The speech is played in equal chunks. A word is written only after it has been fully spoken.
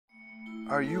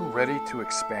Are you ready to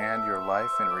expand your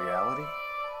life and reality?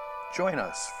 Join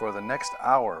us for the next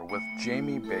hour with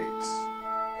Jamie Bates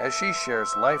as she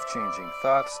shares life-changing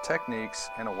thoughts, techniques,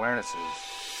 and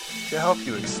awarenesses to help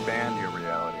you expand your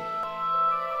reality.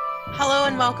 Hello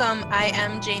and welcome. I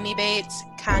am Jamie Bates,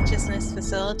 consciousness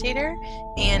facilitator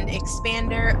and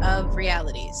expander of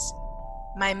realities.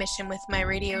 My mission with my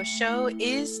radio show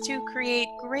is to create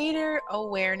greater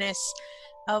awareness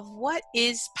of what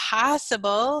is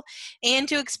possible and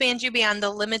to expand you beyond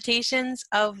the limitations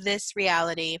of this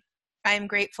reality. I'm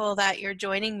grateful that you're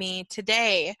joining me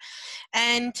today.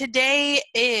 And today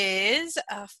is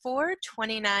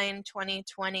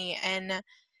 4/29/2020, and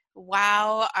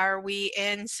wow, are we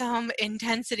in some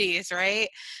intensities, right?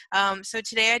 So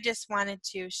today I just wanted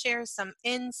to share some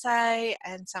insight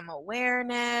and some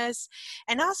awareness,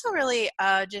 and also really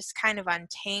just kind of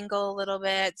untangle a little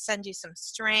bit, send you some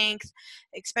strength,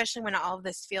 especially when all of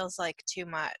this feels like too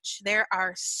much. There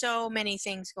are so many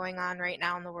things going on right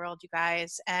now in the world, you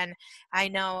guys, and I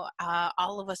know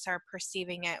all of us are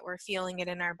perceiving it. We're feeling it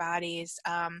in our bodies.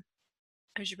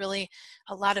 There's really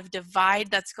a lot of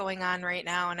divide that's going on right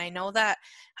now, and I know that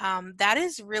that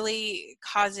is really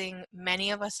causing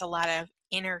many of us a lot of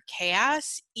inner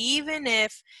chaos, even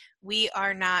if we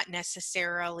are not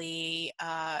necessarily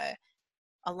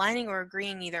aligning or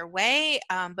agreeing either way,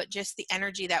 but just the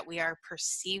energy that we are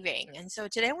perceiving. And so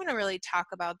today I want to really talk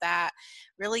about that,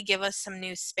 really give us some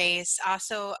new space,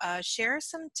 also share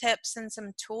some tips and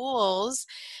some tools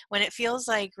when it feels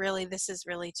like really this is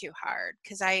really too hard.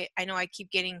 Because I know I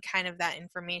keep getting kind of that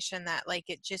information that like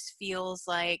it just feels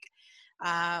like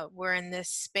we're in this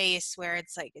space where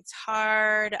it's like it's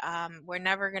hard. We're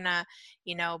never gonna,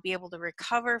 be able to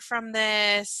recover from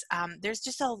this. There's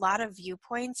just a lot of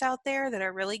viewpoints out there that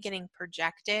are really getting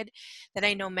projected that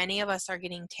I know many of us are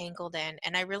getting tangled in,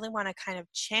 and I really want to kind of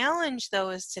challenge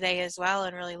those today as well,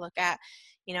 and really look at,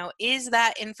 is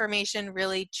that information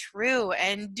really true?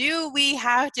 And do we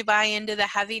have to buy into the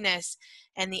heaviness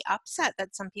and the upset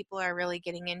that some people are really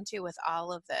getting into with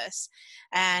all of this?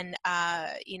 And,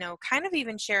 kind of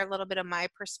even share a little bit of my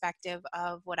perspective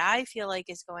of what I feel like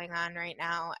is going on right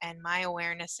now and my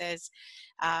awarenesses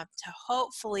to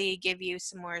hopefully give you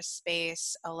some more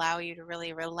space, allow you to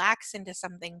really relax into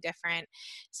something different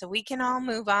so we can all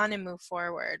move on and move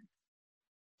forward.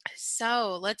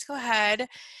 So let's go ahead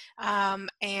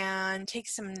and take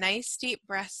some nice deep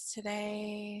breaths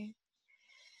today.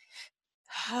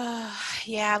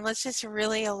 Yeah, let's just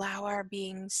really allow our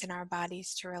beings and our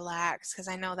bodies to relax, because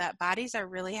I know that bodies are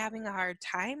really having a hard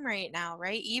time right now,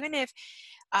 right? Even if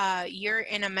you're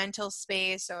in a mental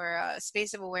space or a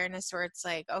space of awareness where it's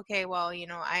like, okay, well,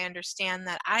 I understand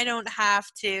that I don't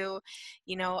have to,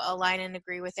 align and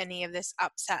agree with any of this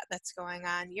upset that's going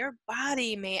on. Your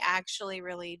body may actually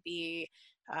really be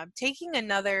taking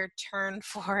another turn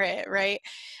for it, right?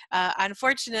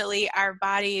 Unfortunately, our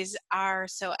bodies are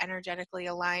so energetically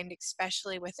aligned,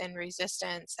 especially within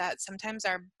resistance, that sometimes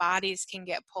our bodies can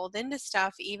get pulled into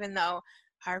stuff, even though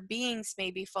our beings may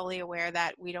be fully aware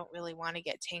that we don't really want to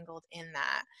get tangled in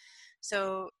that.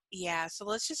 So, yeah, so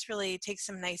let's just really take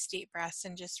some nice deep breaths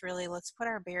and just really let's put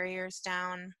our barriers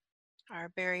down, our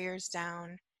barriers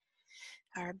down,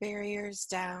 our barriers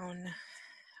down,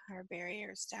 our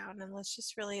barriers down, and let's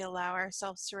just really allow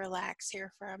ourselves to relax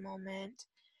here for a moment.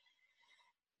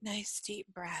 Nice deep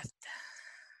breath.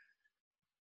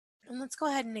 And let's go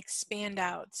ahead and expand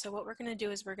out. So what we're going to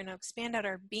do is we're going to expand out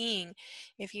our being.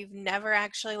 If you've never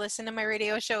actually listened to my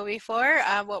radio show before,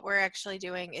 what we're actually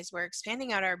doing is we're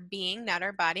expanding out our being, not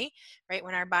our body, right?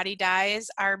 When our body dies,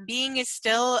 our being is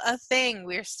still a thing.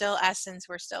 We're still essence,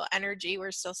 we're still energy,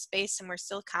 we're still space, and we're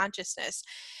still consciousness.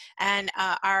 And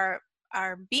our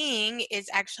being is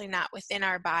actually not within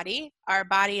our body. Our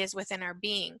body is within our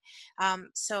being.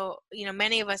 So,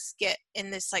 many of us get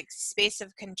in this like space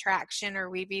of contraction, or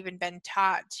we've even been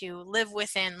taught to live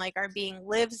within, like our being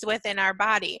lives within our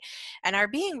body. And our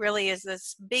being really is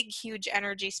this big, huge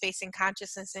energy space and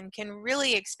consciousness, and can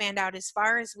really expand out as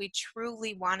far as we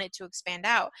truly want it to expand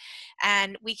out.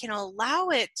 And we can allow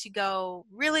it to go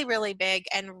really, really big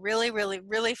and really, really,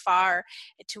 really far,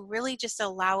 to really just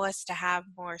allow us to have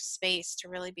more space to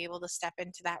really be able to step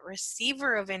into that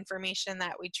receiver of information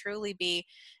that we truly be,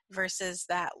 versus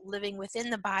that living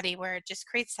within the body where it just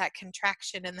creates that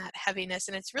contraction and that heaviness.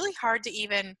 And it's really hard to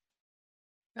even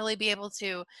really be able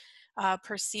to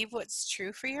perceive what's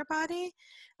true for your body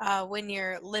when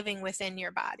you're living within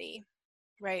your body,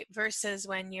 right? Versus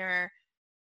when you're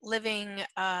living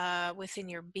within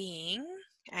your being,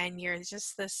 and you're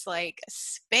just this like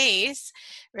space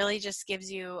really just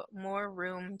gives you more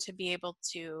room to be able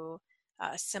to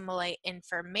assimilate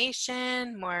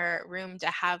information, more room to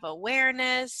have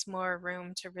awareness, more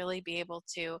room to really be able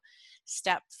to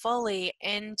step fully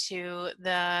into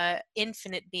the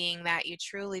infinite being that you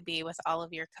truly be, with all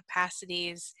of your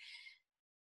capacities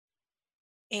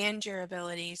and your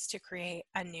abilities to create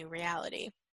a new reality.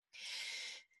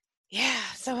 Yeah,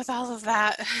 so with all of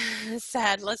that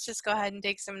said, let's just go ahead and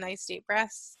take some nice deep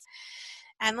breaths.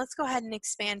 And let's go ahead and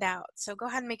expand out. So go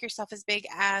ahead and make yourself as big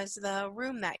as the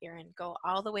room that you're in. Go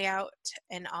all the way out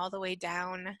and all the way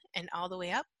down and all the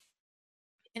way up.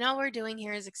 And all we're doing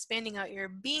here is expanding out your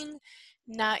being,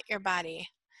 not your body.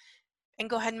 And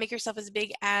go ahead and make yourself as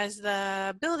big as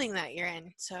the building that you're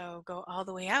in. So go all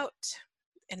the way out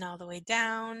and all the way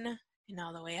down and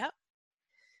all the way up.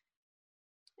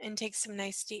 And take some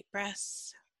nice deep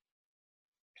breaths.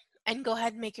 And go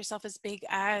ahead and make yourself as big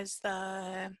as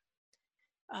the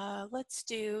let's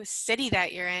do city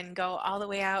that you're in. Go all the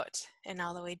way out and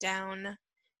all the way down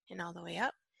and all the way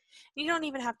up. You don't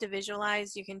even have to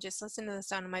visualize. You can just listen to the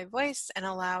sound of my voice and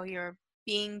allow your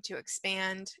being to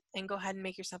expand, and go ahead and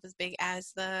make yourself as big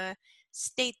as the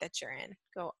state that you're in.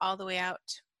 Go all the way out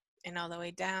and all the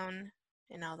way down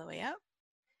and all the way up.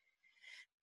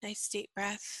 Nice deep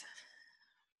breath.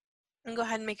 And go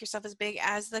ahead and make yourself as big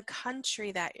as the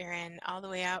country that you're in. All the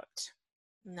way out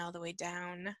and all the way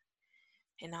down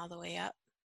and all the way up.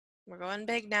 We're going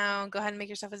big now. Go ahead and make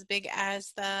yourself as big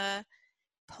as the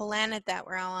planet that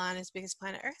we're all on, as big as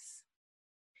planet Earth.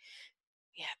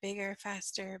 Yeah, bigger,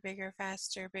 faster, bigger,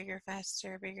 faster, bigger,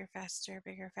 faster, bigger, faster,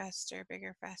 bigger, faster,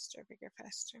 bigger, faster, bigger,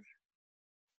 faster.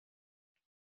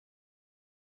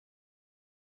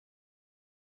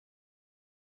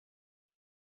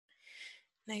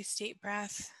 Nice deep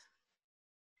breath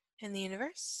in the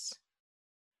universe.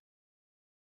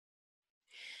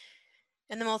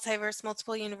 In the multiverse,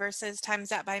 multiple universes, times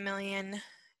that by million,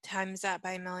 times that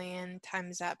by million,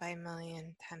 times that by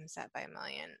million, times that by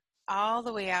million, all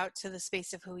the way out to the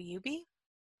space of who you be.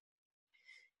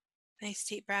 Nice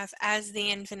deep breath as the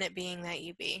infinite being that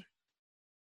you be.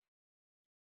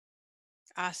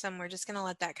 Awesome. We're just going to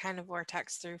let that kind of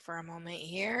vortex through for a moment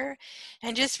here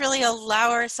and just really allow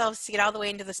ourselves to get all the way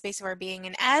into the space of our being.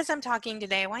 And as I'm talking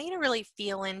today, I want you to really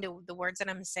feel into the words that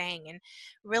I'm saying and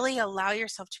really allow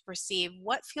yourself to perceive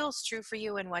what feels true for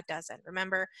you and what doesn't.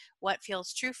 Remember, what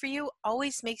feels true for you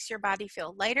always makes your body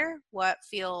feel lighter. What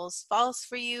feels false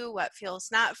for you, what feels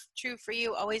not true for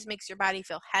you, always makes your body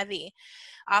feel heavy.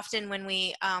 Often when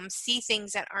we see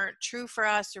things that aren't true for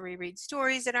us, or we read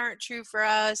stories that aren't true for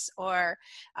us, or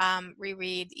we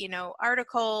read,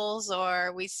 articles,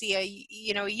 or we see a,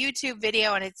 YouTube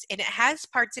video and it has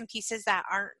parts and pieces that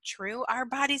aren't true, our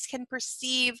bodies can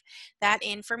perceive that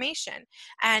information.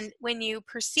 And when you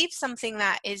perceive something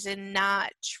that is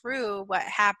not true, what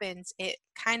happens, it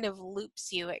kind of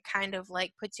loops you. It kind of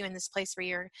like puts you in this place where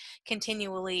you're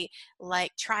continually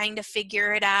like trying to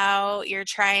figure it out. You're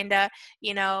trying to,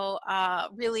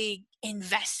 really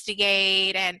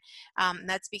investigate. And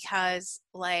that's because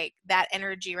like that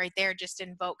energy right there just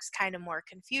invokes kind of more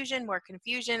confusion.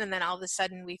 And then all of a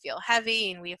sudden we feel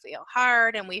heavy and we feel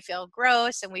hard and we feel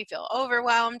gross and we feel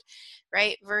overwhelmed,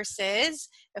 right? Versus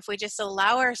if we just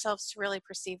allow ourselves to really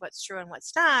perceive what's true and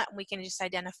what's not, we can just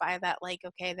identify that like,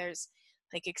 okay, there's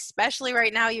like, especially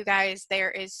right now, you guys,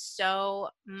 there is so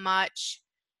much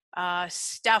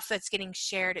stuff that's getting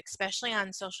shared, especially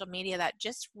on social media, that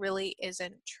just really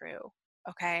isn't true.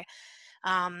 Okay.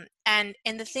 And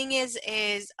the thing is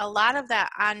a lot of that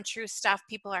untrue stuff,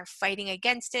 people are fighting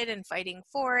against it and fighting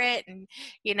for it, and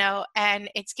and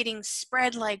it's getting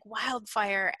spread like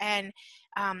wildfire, and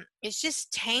it's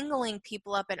just tangling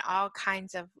people up in all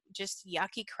kinds of just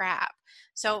yucky crap.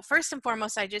 So first and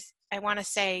foremost, I want to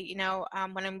say,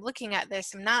 when I'm looking at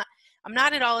this, I'm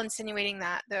not at all insinuating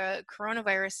that the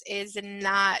coronavirus is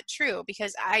not true,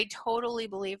 because I totally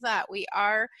believe that we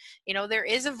are, there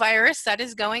is a virus that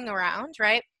is going around,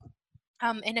 right?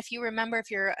 And if you remember, if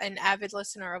you're an avid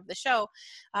listener of the show,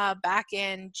 back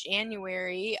in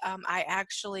January,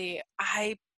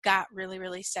 I got really,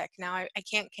 really sick. Now, I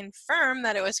can't confirm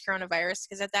that it was coronavirus,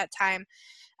 because at that time,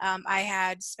 I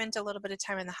had spent a little bit of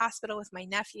time in the hospital with my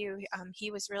nephew. He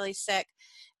was really sick,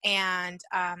 and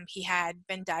he had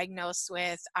been diagnosed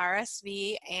with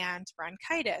RSV and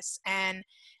bronchitis. And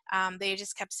they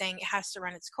just kept saying it has to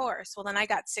run its course. Well, then I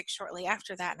got sick shortly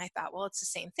after that, and I thought, well, it's the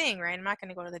same thing, right? I'm not going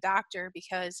to go to the doctor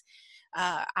because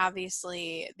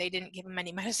obviously they didn't give him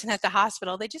any medicine at the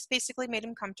hospital. They just basically made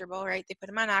him comfortable, right? They put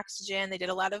him on oxygen. They did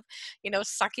a lot of,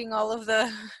 sucking all of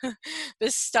the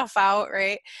this stuff out,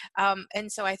 right?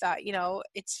 And so I thought,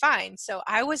 it's fine. So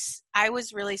I was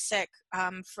really sick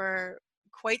for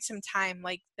quite some time,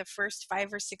 like the first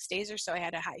 5 or 6 days or so. I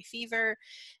had a high fever.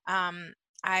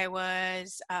 I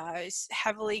was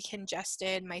heavily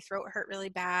congested. My throat hurt really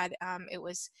bad. It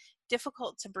was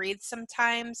difficult to breathe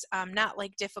sometimes, not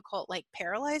like difficult, like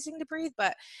paralyzing to breathe,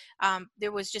 but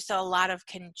there was just a lot of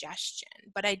congestion.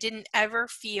 But I didn't ever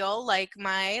feel like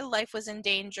my life was in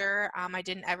danger. I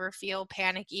didn't ever feel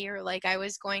panicky or like I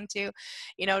was going to,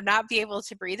 not be able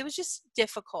to breathe. It was just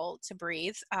difficult to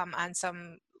breathe on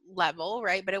some level,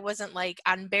 right? But it wasn't like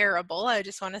unbearable. I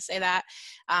just want to say that.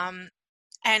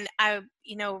 And I,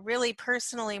 really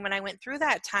personally, when I went through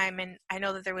that time, and I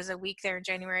know that there was a week there in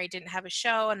January I didn't have a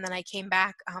show, and then I came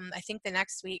back, I think the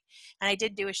next week, and I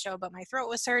did do a show, but my throat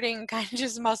was hurting, kind of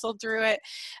just muscled through it.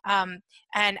 And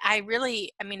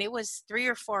it was 3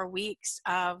 or 4 weeks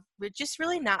of just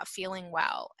really not feeling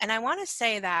well. And I want to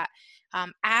say that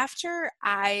after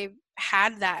I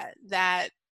had that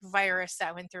virus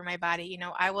that went through my body,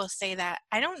 I will say that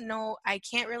I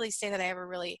can't really say that I ever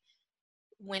really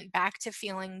went back to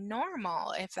feeling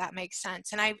normal, if that makes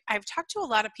sense. And I've talked to a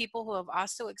lot of people who have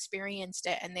also experienced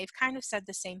it, and they've kind of said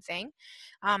the same thing.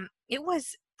 It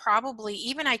was probably,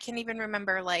 even I can even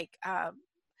remember, like, I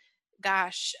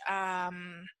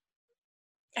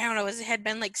don't know, it had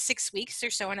been like 6 weeks or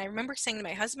so. And I remember saying to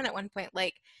my husband at one point,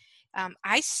 like,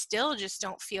 I still just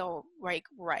don't feel like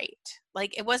right.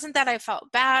 Like, it wasn't that I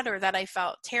felt bad or that I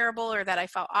felt terrible or that I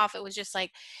felt off. It was just like,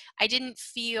 I didn't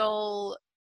feel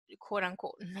quote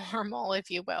unquote normal, if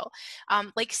you will.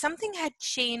 Like something had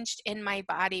changed in my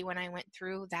body when I went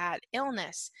through that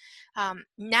illness.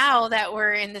 Now that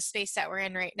we're in the space that we're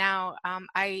in right now,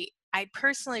 I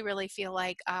personally really feel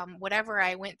like whatever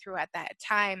I went through at that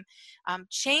time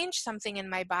changed something in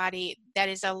my body that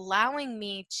is allowing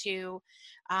me to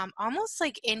almost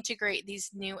like integrate these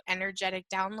new energetic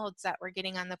downloads that we're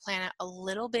getting on the planet a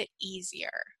little bit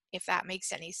easier, if that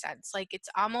makes any sense. Like, it's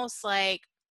almost like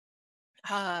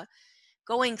uh,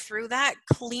 going through that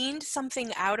cleaned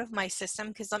something out of my system,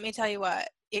 because let me tell you what,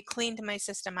 it cleaned my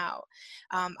system out.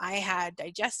 I had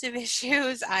digestive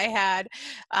issues. I had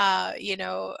I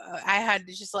had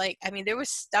just like, there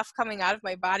was stuff coming out of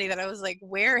my body that I was like,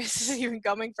 where is this even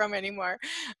coming from anymore?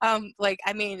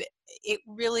 It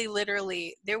really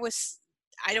literally,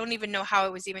 I don't even know how I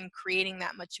was even creating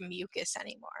that much mucus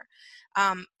anymore.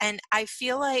 And I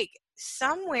feel like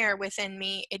somewhere within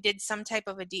me, it did some type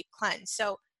of a deep cleanse.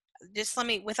 So just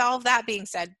with all of that being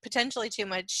said, potentially too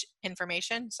much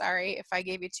information. Sorry if I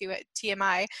gave you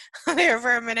TMI there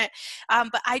for a minute.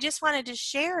 But I just wanted to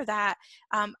share that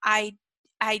I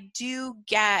do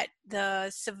get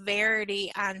the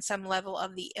severity on some level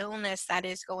of the illness that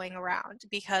is going around,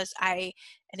 because and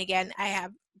again,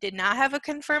 did not have a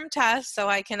confirmed test, so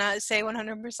I cannot say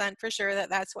 100% for sure that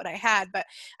that's what I had, but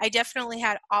I definitely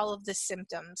had all of the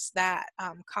symptoms that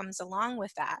comes along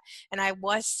with that. And I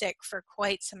was sick for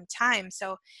quite some time.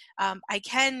 So I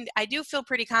do feel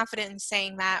pretty confident in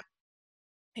saying that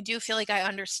I do feel like I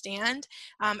understand,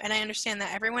 and I understand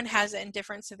that everyone has it in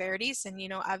different severities. And,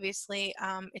 obviously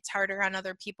it's harder on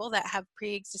other people that have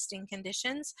pre-existing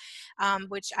conditions,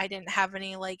 which I didn't have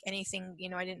anything,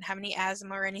 I didn't have any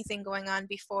asthma or anything going on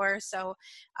before. So,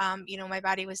 my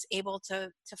body was able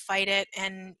to fight it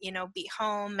and, be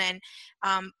home. And,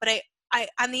 but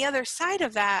on the other side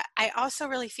of that, I also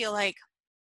really feel like,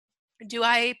 do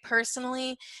I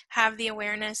personally have the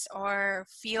awareness or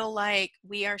feel like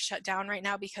we are shut down right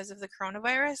now because of the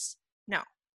coronavirus? No.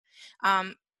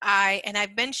 Um,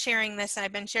 I've been sharing this, and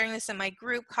I've been sharing this in my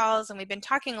group calls, and we've been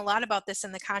talking a lot about this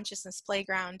in the Consciousness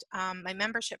Playground, my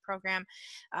membership program.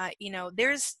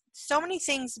 There's so many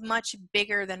things much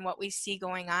bigger than what we see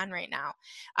going on right now.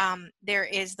 There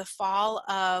is the fall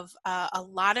of a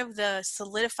lot of the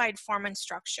solidified form and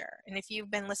structure. And if you've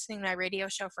been listening to my radio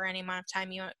show for any amount of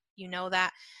time, you know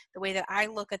that the way that I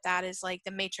look at that is like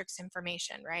the matrix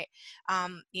information, right?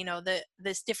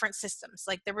 This different systems,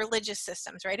 like the religious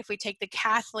systems, right? If we take the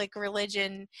Catholic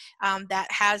religion, that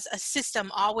has a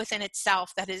system all within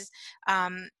itself that is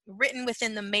written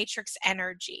within the matrix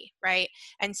energy, right?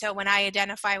 And so when I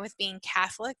identify with being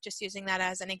Catholic, just using that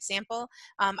as an example,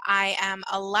 I am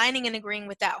aligning and agreeing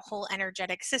with that whole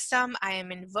energetic system. I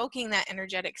am invoking that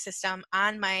energetic system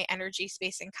on my energy,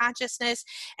 space, and consciousness,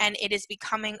 and it is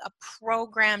becoming a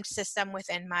programmed system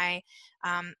within my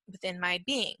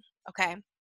being. Okay.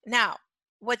 Now,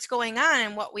 what's going on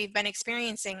and what we've been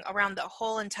experiencing around the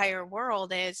whole entire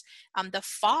world is the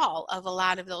fall of a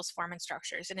lot of those form and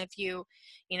structures. And if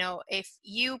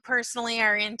you personally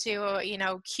are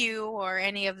into Q or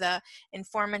any of the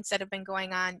informants that have been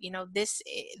going on, this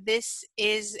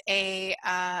is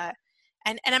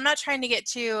and I'm not trying to get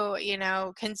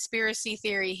to, conspiracy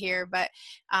theory here, but,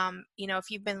 if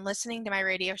you've been listening to my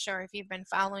radio show or if you've been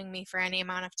following me for any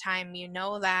amount of time, you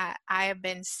know that I have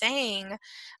been saying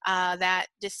that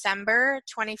December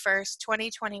 21st,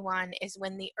 2021 is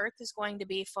when the Earth is going to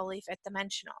be fully fifth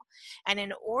dimensional. And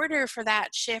in order for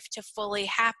that shift to fully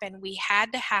happen, we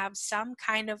had to have some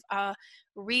kind of a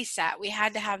reset. We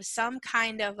had to have some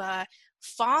kind of a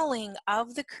falling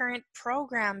of the current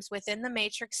programs within the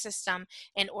matrix system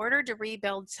in order to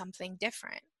rebuild something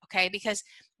different. Okay, because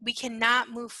we cannot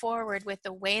move forward with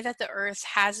the way that the earth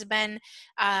has been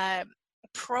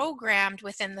programmed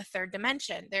within the third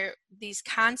dimension. There, these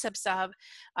concepts of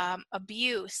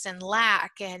abuse and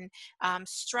lack and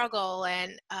struggle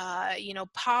and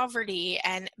poverty,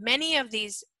 and many of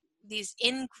these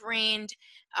ingrained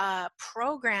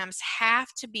programs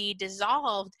have to be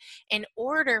dissolved in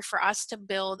order for us to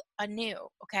build anew.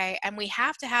 Okay, and we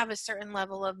have to have a certain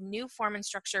level of new form and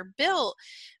structure built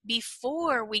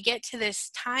before we get to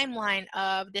this timeline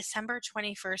of December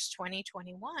 21st,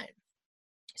 2021.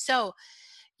 So,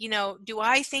 do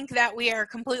I think that we are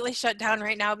completely shut down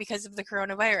right now because of the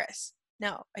coronavirus?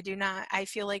 No, I do not. I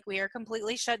feel like we are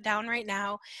completely shut down right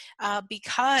now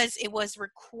because it was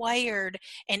required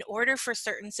in order for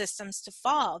certain systems to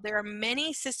fall. There are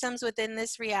many systems within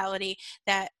this reality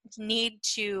that need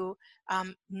to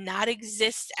not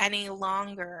exist any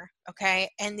longer. Okay.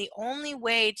 And the only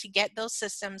way to get those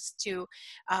systems to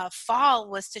fall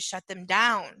was to shut them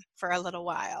down for a little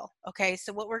while. Okay.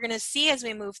 So, what we're going to see as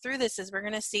we move through this is we're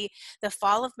going to see the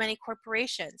fall of many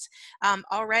corporations.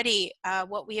 Already,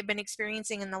 what we have been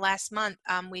experiencing in the last month,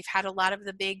 we've had a lot of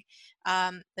the big,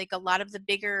 like a lot of the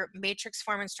bigger matrix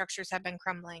form and structures have been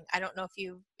crumbling. I don't know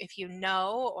if you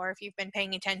know or if you've been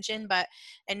paying attention, but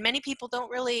and many people don't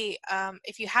really,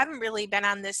 if you haven't really been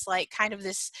on this like kind of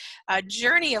this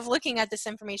journey of looking at this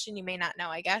information, you may not know,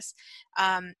 I guess,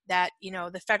 that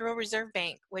the Federal Reserve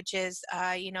Bank, which is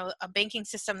a banking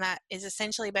system that is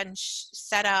essentially been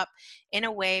set up in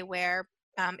a way where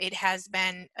it has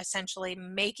been essentially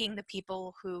making the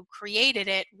people who created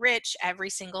it rich every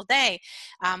single day,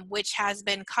 which has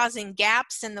been causing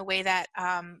gaps in the way that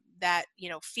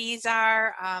fees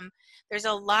are. There's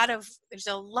a lot of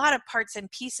parts and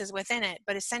pieces within it,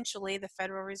 but essentially the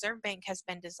Federal Reserve Bank has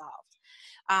been dissolved.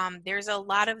 There's a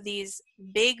lot of these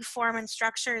big form and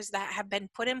structures that have been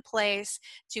put in place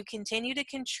to continue to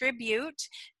contribute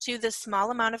to the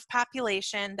small amount of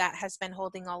population that has been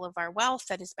holding all of our wealth,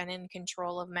 that has been in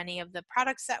control of many of the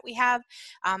products that we have.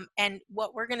 And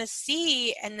what we're going to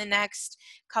see in the next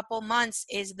couple months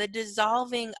is the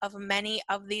dissolving of many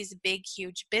of these big,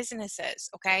 huge businesses.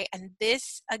 Okay. And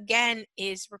this, again,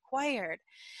 is required.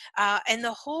 And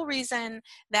the whole reason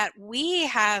that we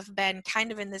have been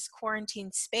kind of in this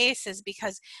quarantine space is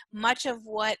because much of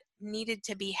what needed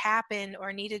to be happen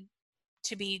or needed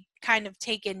to be kind of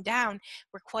taken down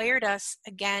required us,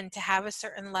 again, to have a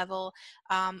certain level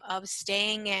of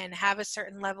staying in, have a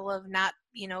certain level of not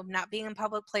being in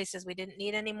public places. We didn't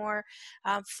need any more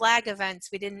flag events.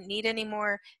 We didn't need any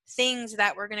more things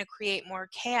that were going to create more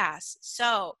chaos.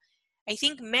 So I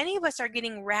think many of us are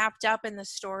getting wrapped up in the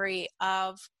story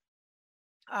of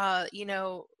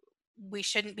we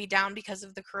shouldn't be down because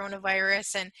of the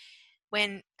coronavirus. And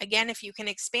when, again, if you can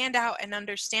expand out and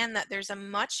understand that there's a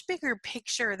much bigger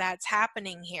picture that's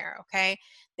happening here, okay?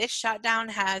 This shutdown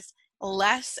has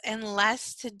less and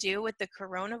less to do with the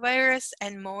coronavirus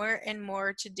and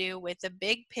more to do with the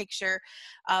big picture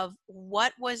of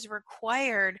what was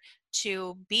required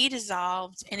to be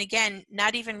dissolved. And again,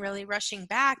 not even really rushing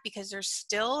back, because there's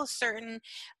still certain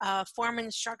form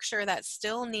and structure that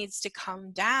still needs to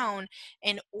come down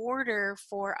in order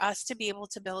for us to be able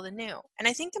to build anew. And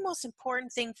I think the most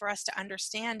important thing for us to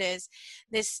understand is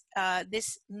this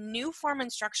new form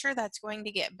and structure that's going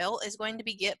to get built is going to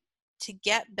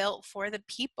get built for the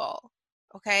people.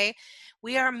 Okay,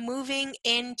 we are moving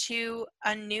into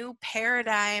a new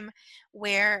paradigm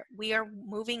where we are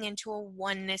moving into a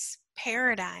oneness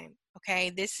paradigm. Okay,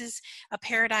 this is a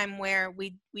paradigm where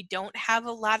we don't have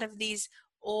a lot of these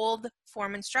old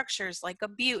form and structures like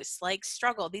abuse, like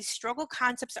struggle. These struggle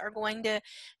concepts are going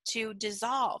to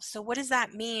dissolve. So what does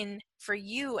that mean for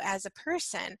you as a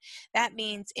person? That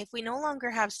means if we no longer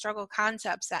have struggle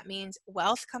concepts, that means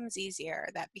wealth comes easier.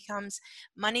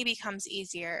 Money becomes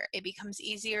easier. It becomes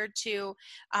easier to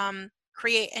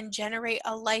create and generate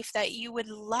a life that you would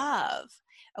love.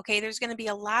 Okay, there's going to be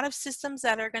a lot of systems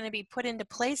that are going to be put into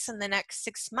place in the next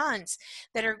 6 months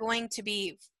that are going to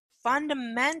be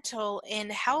fundamental in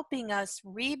helping us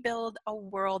rebuild a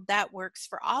world that works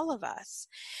for all of us.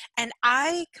 And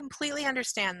I completely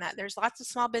understand that there's lots of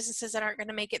small businesses that aren't going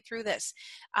to make it through this.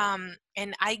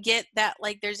 And I get that,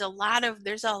 like, there's a lot of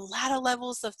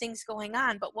levels of things going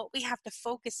on, but what we have to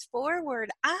focus forward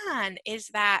on is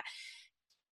that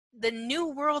the new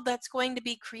world that's going to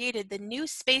be created, the new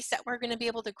space that we're going to be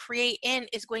able to create in,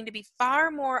 is going to be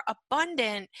far more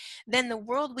abundant than the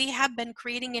world we have been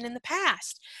creating in the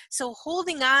past. So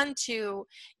holding on to,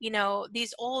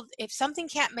 these old, if something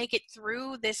can't make it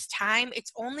through this time,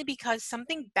 it's only because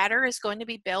something better is going to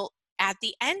be built at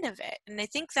the end of it. And I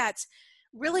think that's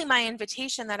really my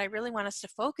invitation that I really want us to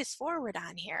focus forward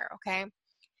on here. Okay.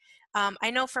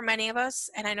 I know for many of us,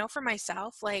 and I know for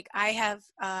myself, like, I have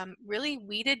really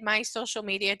weeded my social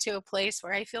media to a place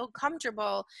where I feel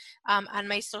comfortable on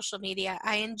my social media.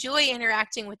 I enjoy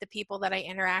interacting with the people that I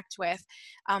interact with.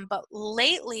 But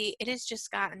lately, it has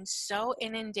just gotten so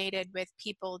inundated with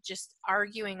people just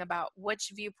arguing about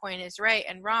which viewpoint is right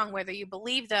and wrong, whether you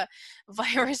believe the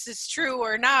virus is true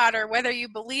or not, or whether you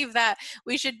believe that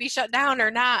we should be shut down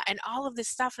or not, and all of this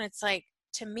stuff. And it's like,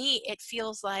 to me, it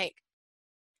feels like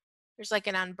there's like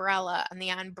an umbrella, and the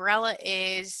umbrella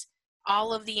is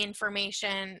all of the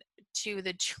information to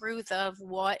the truth of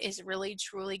what is really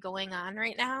truly going on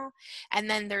right now. And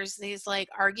then there's these like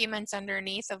arguments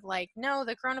underneath of like, no,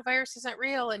 the coronavirus isn't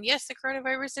real, and yes, the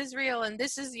coronavirus is real, and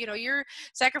this is, you're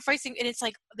sacrificing. And it's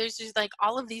like there's just like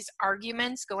all of these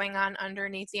arguments going on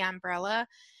underneath the umbrella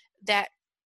that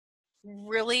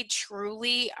really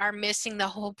truly are missing the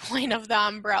whole point of the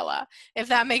umbrella, if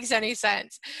that makes any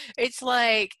sense. It's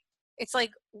like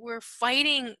we're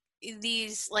fighting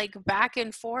these like back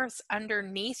and forth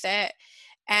underneath it.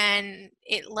 And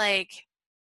it, like,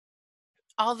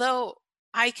 although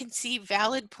I can see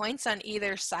valid points on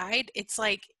either side, it's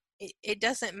like it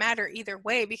doesn't matter either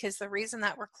way, because the reason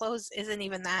that we're closed isn't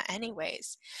even that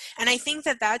anyways. And I think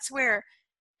that that's where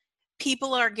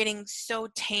people are getting so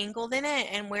tangled in it,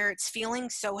 and where it's feeling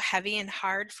so heavy and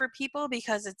hard for people,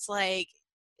 because it's like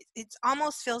it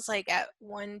almost feels like at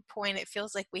one point it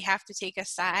feels like we have to take a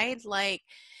side, like.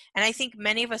 And I think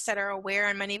many of us that are aware,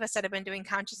 and many of us that have been doing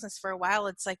consciousness for a while,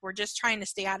 it's like we're just trying to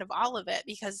stay out of all of it,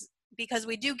 because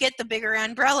we do get the bigger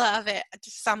umbrella of it to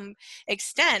some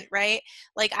extent, right?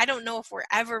 Like, I don't know if we're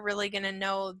ever really going to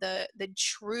know the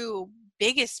true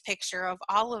biggest picture of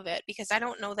all of it, because I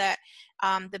don't know that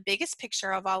the biggest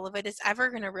picture of all of it is ever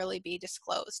going to really be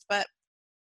disclosed. But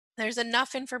there's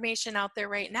enough information out there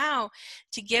right now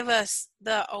to give us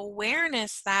the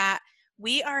awareness that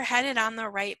we are headed on the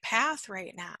right path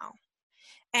right now.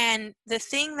 And the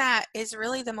thing that is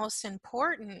really the most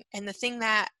important, and the thing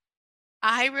that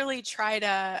I really try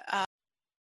to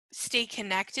stay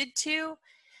connected to,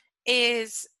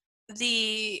 is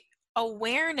the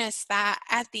awareness that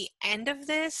at the end of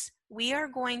this, we are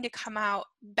going to come out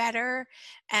better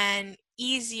and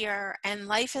easier, and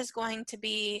life is going to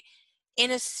be in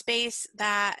a space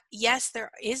that, yes, there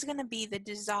is going to be the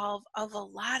dissolve of a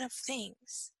lot of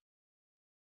things.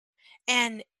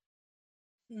 And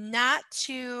not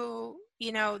to,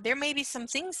 there may be some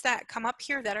things that come up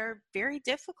here that are very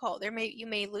difficult. You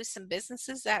may lose some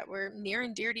businesses that were near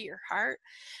and dear to your heart.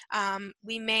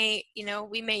 We may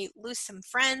lose some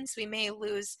friends. We may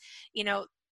lose,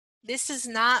 this does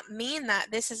not mean that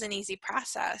this is an easy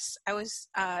process. I was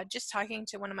just talking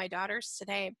to one of my daughters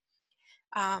today.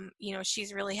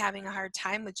 She's really having a hard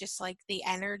time with just like the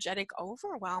energetic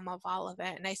overwhelm of all of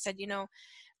it. And I said,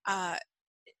 uh,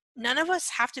 none of us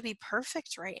have to be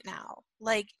perfect right now.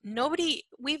 Like,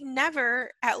 we've never,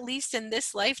 at least in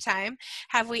this lifetime,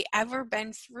 have we ever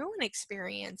been through an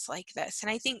experience like this.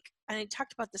 And I think, and I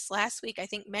talked about this last week, I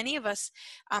think many of us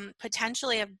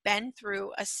potentially have been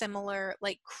through a similar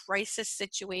like crisis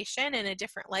situation in a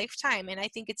different lifetime. And I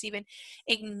think it's even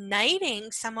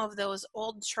igniting some of those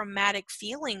old traumatic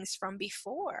feelings from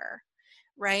before,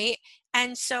 right?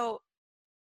 And so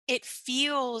it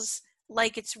feels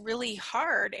like it's really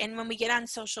hard. And when we get on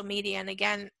social media, and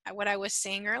again, what I was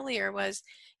saying earlier was,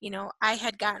 I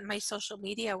had gotten my social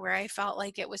media where I felt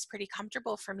like it was pretty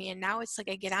comfortable for me. And now it's like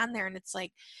I get on there and it's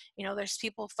like, there's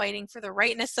people fighting for the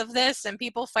rightness of this and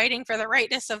people fighting for the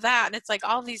rightness of that. And it's like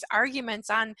all these arguments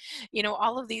on,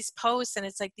 all of these posts. And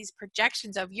it's like these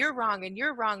projections of you're wrong and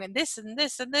this and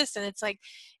this and this. And it's like,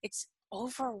 it's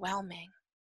overwhelming.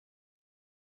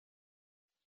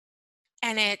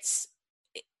 And it's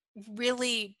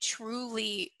really,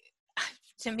 truly,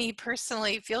 to me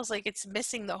personally, feels like it's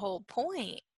missing the whole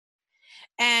point.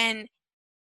 And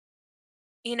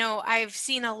I've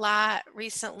seen a lot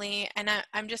recently, and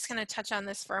I'm just going to touch on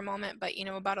this for a moment, but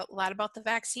about a lot about the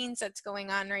vaccines that's going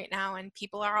on right now, and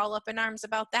people are all up in arms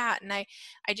about that. And I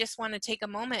just want to take a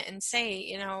moment and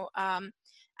say,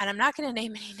 and I'm not going to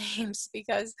name any names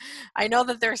because I know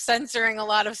that they're censoring a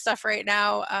lot of stuff right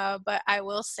now. But I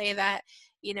will say that,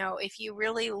 if you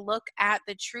really look at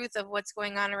the truth of what's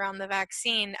going on around the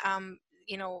vaccine,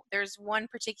 there's one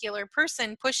particular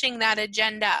person pushing that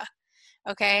agenda.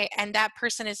 Okay, and that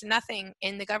person is nothing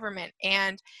in the government.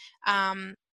 And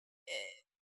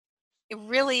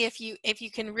really, if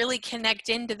you can really connect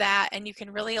into that, and you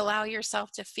can really allow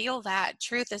yourself to feel that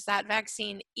truth, is that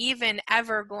vaccine even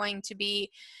ever going to be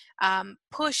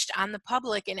pushed on the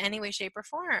public in any way, shape, or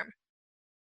form?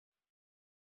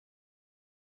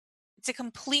 It's a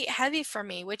complete heavy for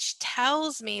me, which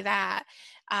tells me that,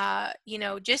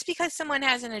 just because someone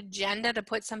has an agenda to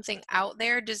put something out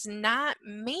there does not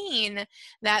mean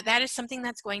that that is something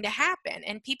that's going to happen.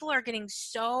 And people are getting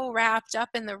so wrapped up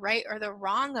in the right or the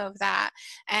wrong of that,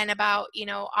 and about,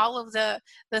 all of the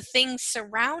things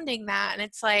surrounding that. And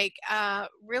it's like,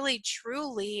 really,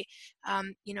 truly,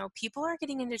 people are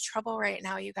getting into trouble right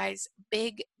now, you guys,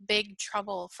 big, big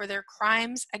trouble for their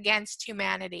crimes against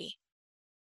humanity.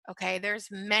 Okay, there's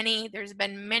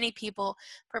been many people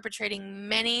perpetrating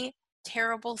many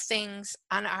terrible things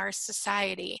on our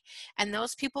society, and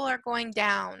those people are going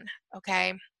down.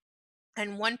 Okay,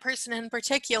 and one person in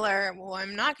particular, well,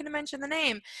 I'm not going to mention the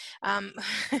name,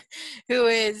 who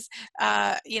is,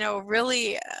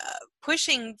 really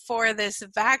pushing for this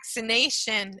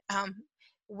vaccination,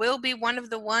 will be one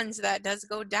of the ones that does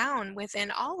go down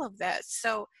within all of this.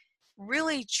 So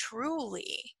really,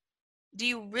 truly, do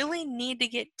you really need to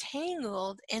get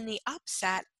tangled in the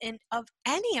upset of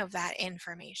any of that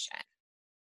information?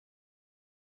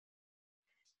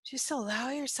 Just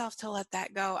allow yourself to let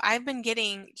that go. I've been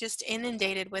getting just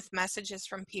inundated with messages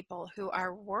from people who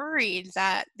are worried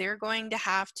that they're going to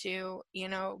have to,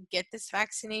 get this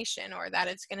vaccination, or that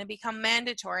it's going to become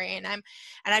mandatory. And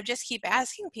I just keep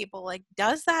asking people, like,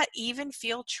 does that even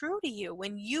feel true to you?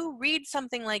 When you read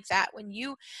something like that, when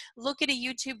you look at a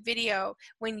YouTube video,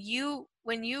 when you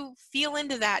feel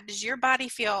into that, does your body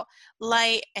feel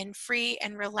light and free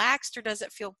and relaxed, or does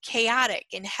it feel chaotic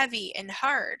and heavy and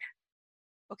hard?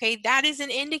 Okay, that is an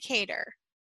indicator.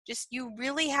 Just, you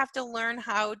really have to learn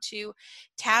how to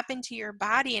tap into your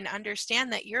body and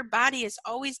understand that your body is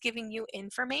always giving you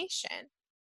information.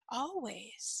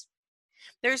 Always.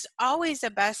 There's always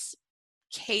a best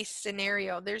case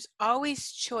scenario. There's always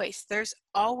choice. There's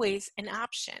always an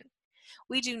option.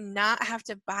 We do not have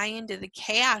to buy into the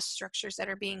chaos structures that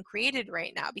are being created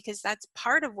right now, because that's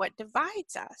part of what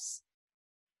divides us.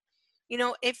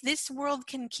 If this world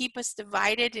can keep us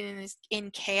divided and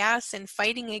in chaos and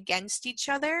fighting against each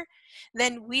other,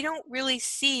 then we don't really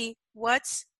see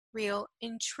what's real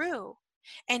and true.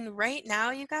 And right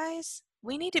now, you guys,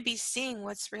 we need to be seeing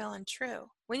what's real and true.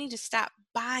 We need to stop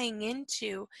buying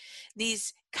into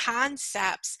these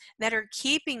concepts that are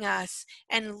keeping us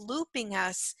and looping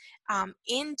us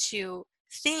into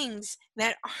things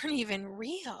that aren't even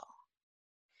real.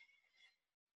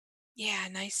 Yeah,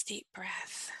 nice deep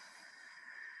breath.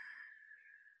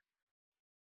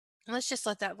 Let's just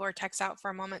let that vortex out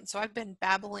for a moment. So I've been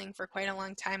babbling for quite a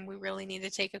long time. We really need to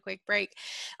take a quick break.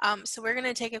 So we're going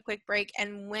to take a quick break.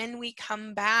 And when we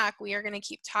come back, we are going to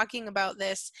keep talking about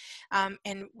this.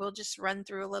 And we'll just run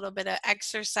through a little bit of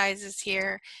exercises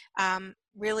here.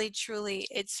 Really, truly,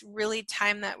 it's really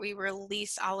time that we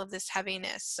release all of this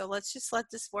heaviness. So let's just let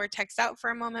this vortex out for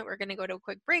a moment. We're going to go to a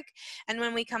quick break. And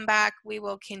when we come back, we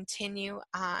will continue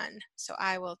on. So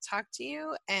I will talk to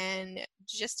you in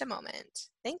just a moment.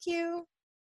 Thank you.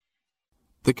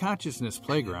 The Consciousness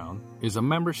Playground is a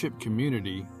membership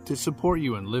community to support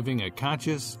you in living a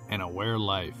conscious and aware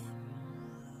life.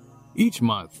 Each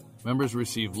month, members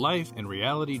receive life and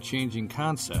reality-changing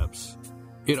concepts.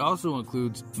 It also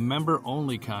includes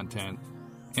member-only content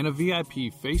and a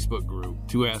VIP Facebook group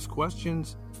to ask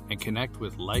questions and connect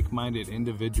with like-minded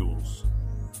individuals.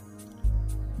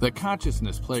 The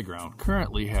Consciousness Playground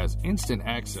currently has instant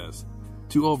access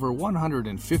to over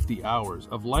 150 hours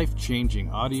of life-changing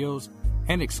audios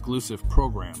and exclusive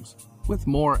programs, with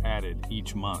more added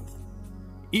each month.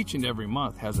 Each and every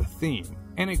month has a theme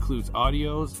and includes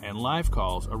audios and live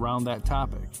calls around that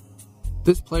topic.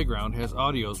 This playground has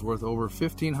audios worth over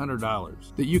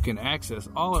 $1,500 that you can access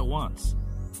all at once.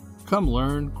 Come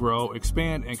learn, grow,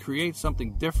 expand, and create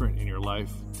something different in your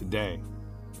life today.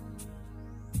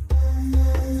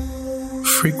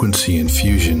 Frequency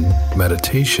infusion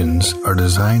meditations are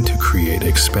designed to create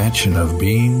expansion of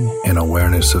being and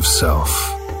awareness of self.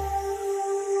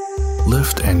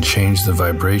 Lift and change the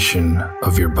vibration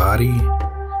of your body,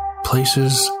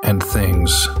 places, and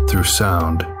things through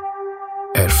sound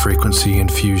at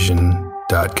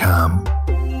frequencyinfusion.com.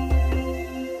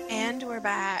 And we're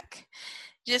back.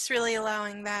 Just really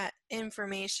allowing that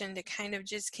information to kind of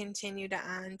just continue to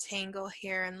untangle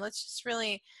here. And let's just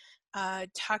really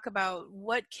talk about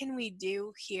what can we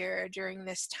do here during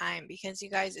this time, because you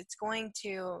guys, it's going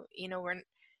to,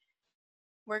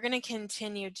 we're going to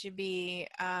continue to be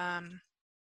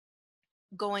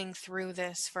going through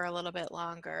this for a little bit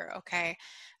longer. Okay.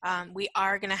 We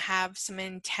are going to have some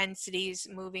intensities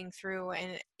moving through,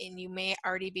 and you may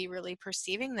already be really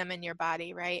perceiving them in your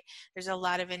body, right? There's a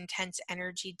lot of intense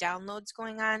energy downloads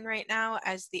going on right now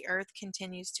as the earth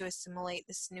continues to assimilate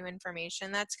this new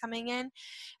information that's coming in.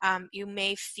 You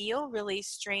may feel really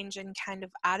strange and kind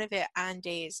of out of it on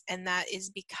days, and that is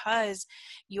because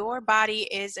your body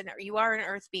you are an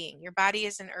earth being. Your body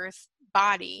is an earth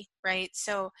body, right?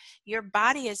 So your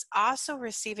body is also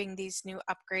receiving these new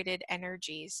upgraded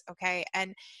energies, okay?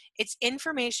 And it's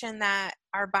information that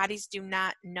our bodies do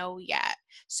not know yet.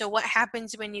 So what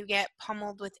happens when you get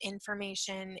pummeled with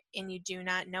information and you do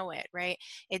not know it, right?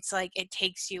 It's like it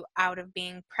takes you out of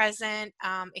being present.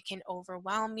 It can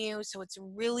overwhelm you. So it's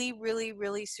really, really,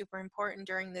 really super important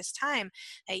during this time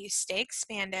that you stay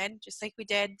expanded, just like we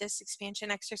did this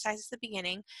expansion exercise at the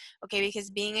beginning, okay? Because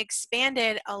being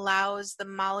expanded allows the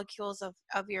molecules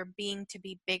of your being to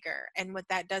be bigger. And what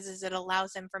that does is it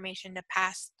allows information to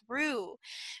pass through,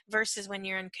 versus when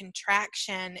you're in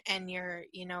contraction and you're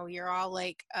all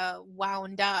like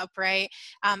wound up, right?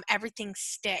 Everything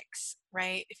sticks,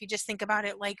 right? If you just think about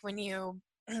it, like when you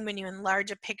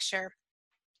enlarge a picture,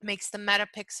 makes the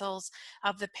metapixels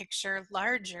of the picture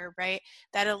larger, right?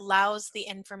 That allows the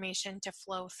information to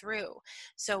flow through.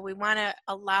 So we want to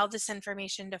allow this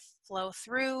information to flow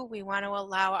through. We want to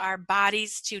allow our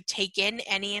bodies to take in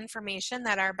any information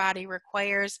that our body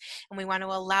requires, and we want to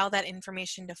allow that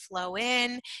information to flow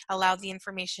in, allow the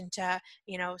information to,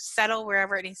 settle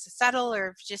wherever it needs to settle, or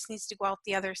if it just needs to go out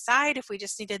the other side, if we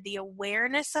just needed the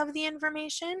awareness of the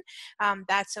information,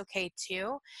 that's okay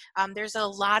too. There's a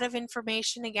lot of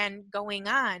information again going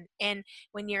on, and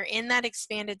when you're in that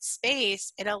expanded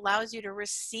space, it allows you to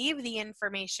receive the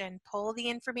information, pull the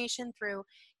information through,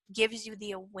 gives you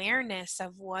the awareness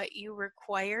of what you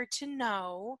require to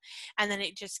know, and then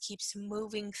it just keeps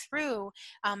moving through,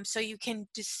 so you can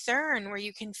discern, where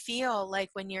you can feel like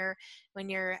when you're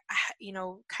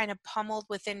kind of pummeled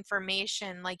with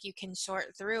information, like you can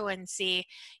sort through and see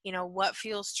what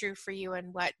feels true for you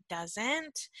and what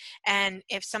doesn't. And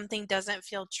if something doesn't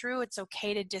feel true, it's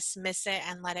okay to dismiss it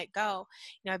and let it go.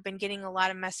 I've been getting a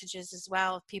lot of messages as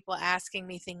well of people asking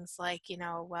me things like,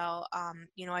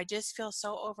 I just feel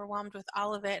so overwhelmed with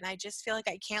all of it, and I just feel like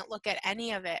I can't look at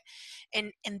any of it.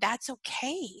 And that's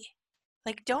okay.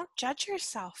 Like, don't judge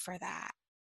yourself for that.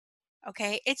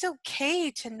 Okay? It's okay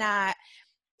to not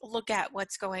look at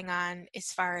what's going on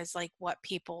as far as like what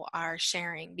people are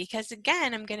sharing, because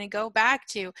again, I'm going to go back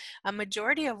to a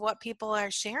majority of what people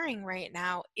are sharing right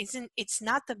now it's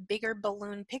not the bigger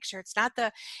balloon picture. It's not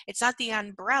the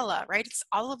umbrella, right? It's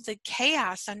all of the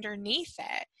chaos underneath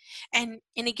it. And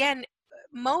again,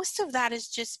 most of that is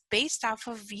just based off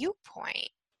of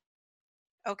viewpoint.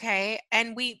 Okay.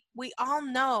 And we all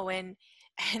know, and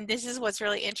this is what's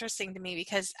really interesting to me,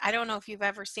 because I don't know if you've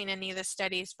ever seen any of the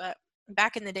studies, but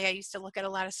back in the day I used to look at a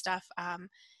lot of stuff. I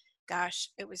can't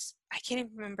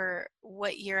even remember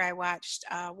what year I watched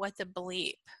What the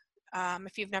Bleep.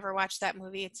 If you've never watched that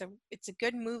movie, it's a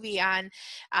good movie on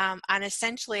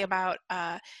essentially about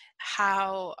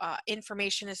how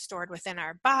information is stored within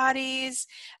our bodies,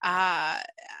 that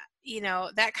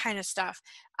kind of stuff.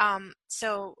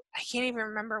 So I can't even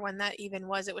remember when that even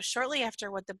was. It was shortly after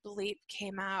What the Bleep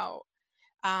came out.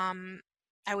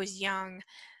 I was young.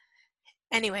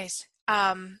 Anyways,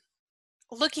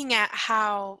 looking at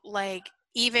how, like,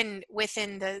 even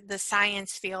within the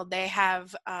science field, they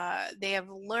have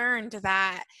learned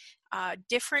that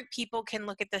different people can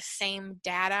look at the same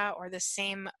data or the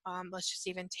same, let's just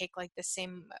even take like the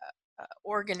same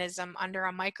organism under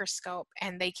a microscope,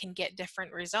 and they can get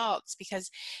different results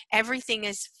because everything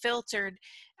is filtered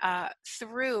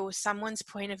through someone's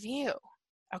point of view.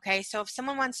 Okay, so if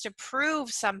someone wants to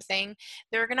prove something,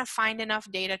 they're going to find enough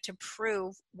data to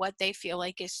prove what they feel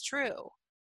like is true.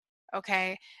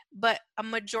 Okay, but a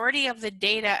majority of the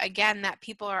data, again, that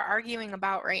people are arguing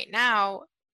about right now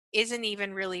isn't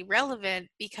even really relevant,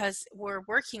 because we're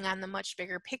working on the much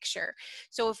bigger picture.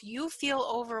 So if you feel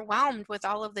overwhelmed with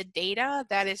all of the data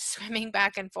that is swimming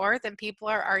back and forth and people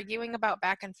are arguing about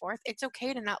back and forth, it's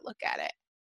okay to not look at it.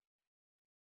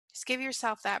 Just give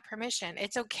yourself that permission.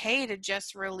 It's okay to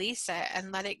just release it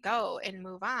and let it go and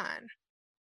move on.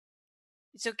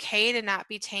 It's okay to not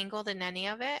be tangled in any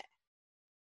of it.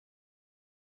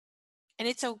 And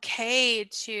it's okay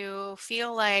to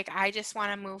feel like I just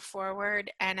want to move forward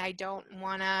and I don't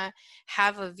want to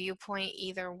have a viewpoint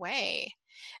either way.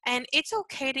 And it's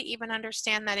okay to even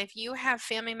understand that if you have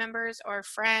family members or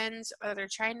friends or they're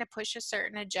trying to push a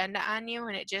certain agenda on you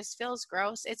and it just feels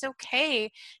gross, it's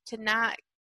okay to not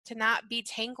be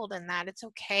tangled in that. It's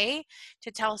okay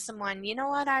to tell someone, you know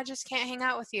what, I just can't hang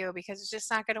out with you because it's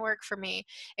just not going to work for me.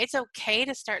 It's okay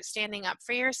to start standing up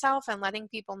for yourself and letting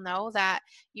people know that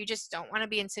you just don't want to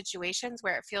be in situations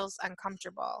where it feels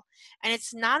uncomfortable. And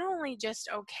it's not only just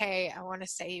okay, I want to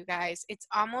say, you guys, it's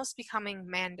almost becoming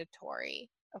mandatory.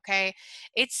 Okay.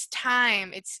 It's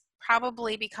time. It's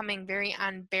probably becoming very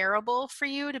unbearable for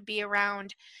you to be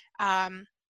around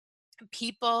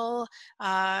people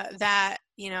that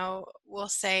will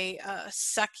say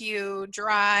suck you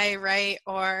dry, right?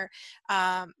 Or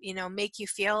make you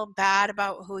feel bad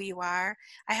about who you are.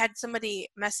 I had somebody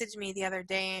message me the other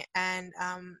day, and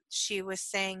she was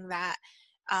saying that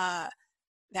uh,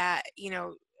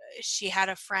 she had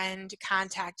a friend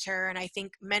contact her, and I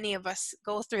think many of us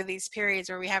go through these periods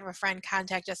where we have a friend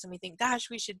contact us and we think, gosh,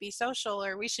 we should be social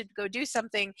or we should go do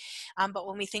something, but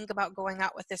when we think about going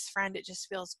out with this friend, it just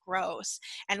feels gross,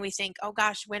 and we think, oh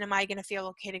gosh, when am I going to feel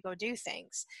okay to go do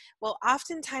things? Well,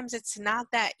 oftentimes it's not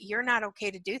that you're not okay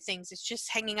to do things, it's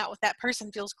just hanging out with that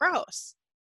person feels gross.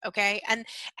 Okay. And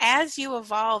as you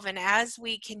evolve and as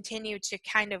we continue to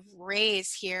kind of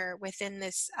raise here within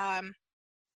this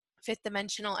fifth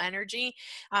dimensional energy,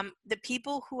 the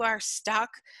people who are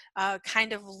stuck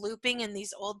kind of looping in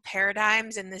these old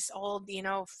paradigms and this old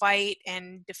fight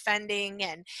and defending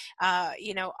and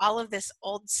all of this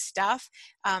old stuff,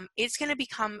 it's going to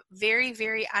become very,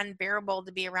 very unbearable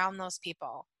to be around those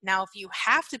people. Now, if you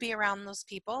have to be around those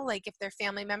people, like if they're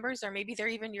family members or maybe they're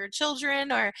even your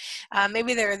children or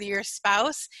maybe they're your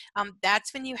spouse,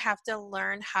 that's when you have to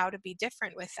learn how to be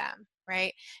different with them,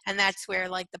 right? And that's where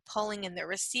like the pulling and the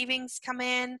receivings come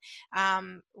in,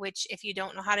 which if you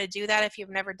don't know how to do that, if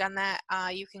you've never done that,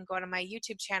 you can go to my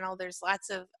YouTube channel. There's lots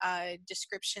of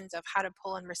descriptions of how to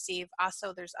pull and receive.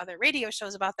 Also, there's other radio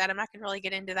shows about that. I'm not going to really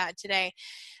get into that today.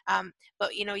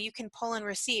 But you can pull and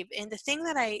receive. And the thing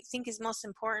that I think is most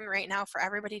important right now for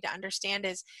everybody to understand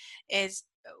is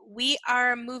we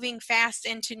are moving fast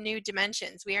into new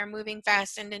dimensions. We are moving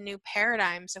fast into new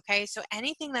paradigms. Okay. So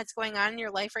anything that's going on in your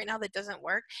life right now that doesn't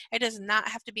work, it does not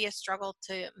have to be a struggle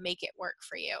to make it work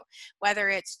for you. Whether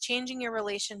it's changing your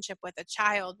relationship with a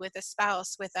child, with a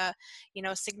spouse, with a,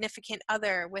 significant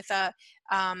other, with a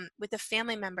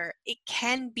family member, it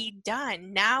can be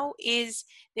done. Now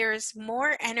there's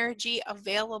more energy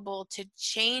available to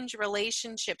change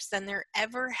relationships than there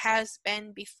ever has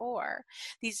been before.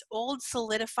 These old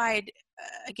solidified,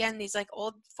 again, these like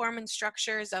old form and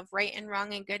structures of right and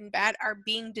wrong and good and bad are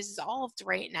being dissolved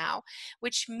right now,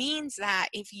 which means that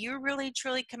if you're really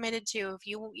truly committed to,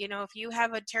 if you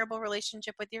have a terrible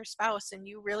relationship with your spouse and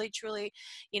you really truly,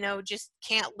 just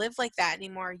can't live like that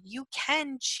anymore, you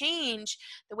can change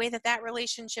the way that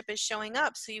relationship is showing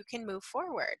up so you can move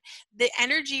forward. The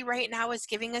energy right now is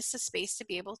giving us the space to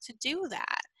be able to do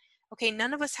that. Okay,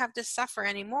 none of us have to suffer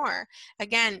anymore.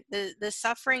 Again, the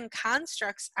suffering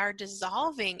constructs are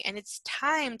dissolving, and it's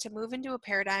time to move into a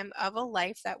paradigm of a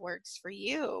life that works for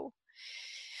you.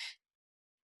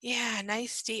 Yeah,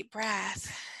 nice deep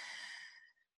breath.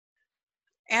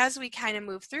 As we kind of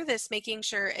move through this, making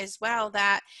sure as well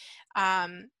that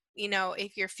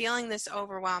if you're feeling this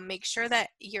overwhelm, make sure that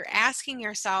you're asking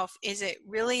yourself, is it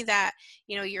really that,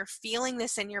 you're feeling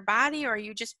this in your body, or are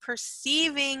you just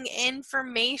perceiving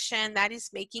information that is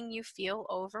making you feel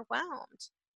overwhelmed?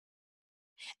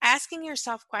 Asking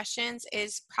yourself questions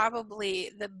is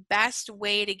probably the best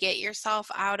way to get yourself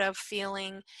out of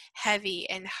feeling heavy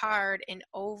and hard and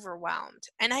overwhelmed.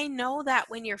 And I know that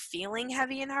when you're feeling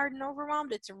heavy and hard and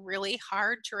overwhelmed, it's really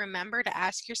hard to remember to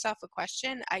ask yourself a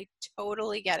question. I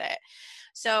totally get it.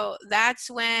 So that's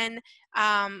when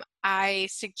I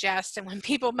suggest, and when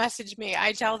people message me,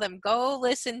 I tell them, go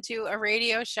listen to a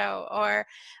radio show, or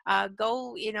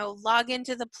go, log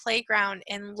into the playground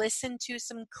and listen to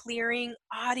some clearing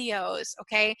audios,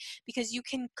 okay? Because you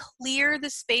can clear the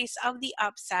space of the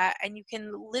upset and you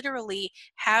can literally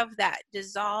have that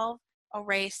dissolve,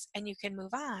 erase, and you can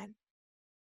move on.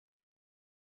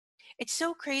 It's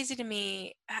so crazy to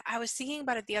me. I was thinking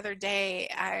about it the other day.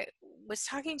 I was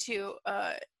talking to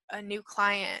a new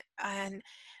client, and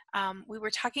we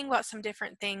were talking about some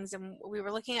different things, and we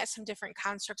were looking at some different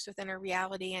constructs within our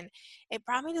reality, and it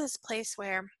brought me to this place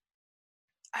where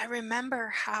I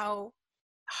remember how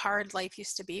hard life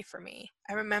used to be for me.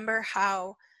 I remember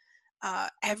how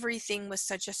everything was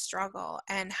such a struggle,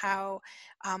 and how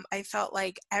I felt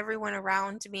like everyone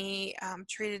around me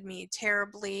treated me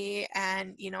terribly.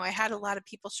 And, I had a lot of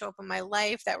people show up in my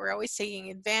life that were always taking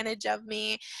advantage of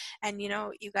me. And,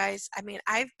 you guys, I mean,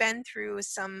 I've been through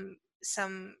some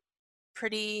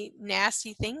pretty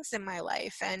nasty things in my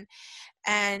life.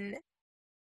 And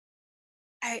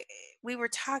I we were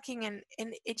talking, and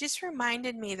it just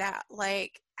reminded me that,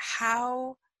 like,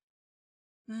 how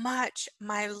much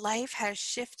my life has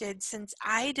shifted since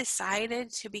I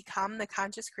decided to become the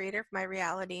conscious creator of my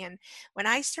reality. And when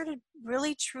I started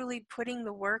really truly putting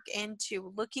the work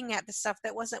into looking at the stuff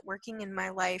that wasn't working in my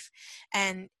life,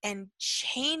 and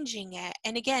changing it.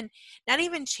 And again, not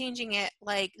even changing it,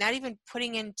 like not even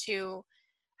putting into,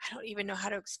 I don't even know how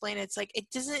to explain it. It's like,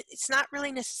 it's not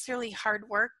really necessarily hard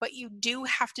work, but you do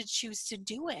have to choose to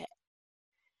do it.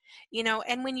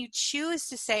 And when you choose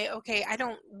to say, okay, I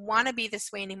don't want to be this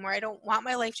way anymore, I don't want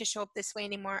my life to show up this way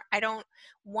anymore, I don't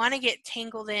want to get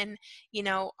tangled in,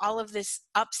 all of this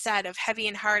upset of heavy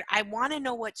and hard. I want to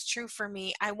know what's true for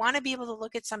me. I want to be able to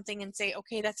look at something and say,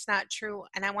 okay, that's not true,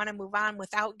 and I want to move on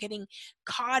without getting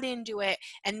caught into it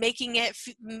and making it,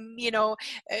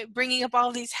 bringing up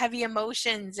all these heavy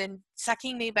emotions and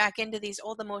sucking me back into these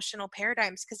old emotional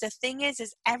paradigms. Because the thing is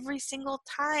every single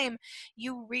time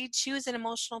you re-choose an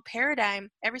emotional paradigm,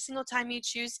 every single time you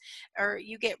choose, or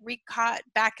you get re-caught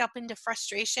back up into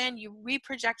frustration, you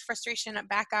reproject frustration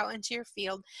back out into your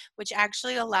field, which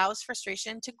actually allows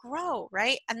frustration to grow,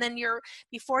 right? And then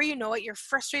before you know it, you're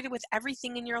frustrated with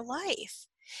everything in your life.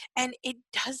 And it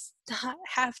does not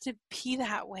have to be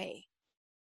that way.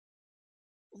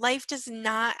 Life does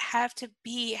not have to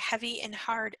be heavy and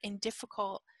hard and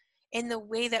difficult in the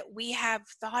way that we have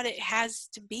thought it has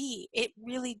to be. It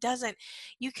really doesn't.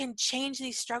 You can change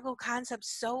these struggle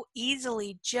concepts so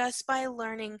easily just by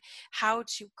learning how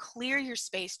to clear your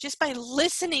space, just by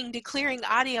listening to clearing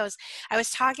audios. I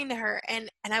was talking to her, and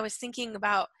I was thinking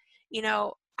about,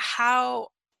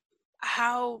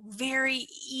 how very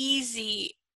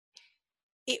easy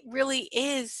it really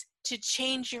is to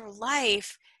change your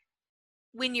life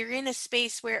when you're in a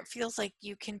space where it feels like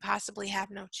you can possibly have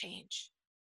no change.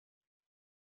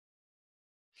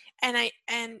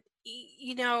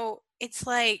 It's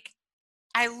like,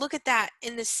 I look at that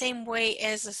in the same way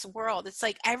as this world. It's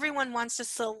like everyone wants to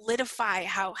solidify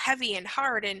how heavy and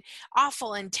hard and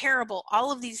awful and terrible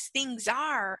all of these things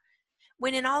are,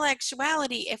 when in all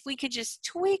actuality, if we could just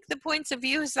tweak the points of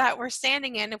views that we're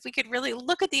standing in, if we could really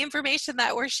look at the information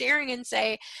that we're sharing and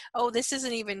say, oh, this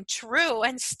isn't even true,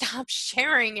 and stop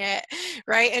sharing it,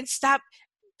 right? And stop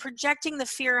projecting the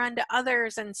fear onto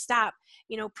others, and stop,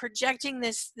 projecting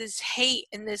this hate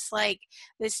and this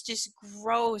just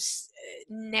gross,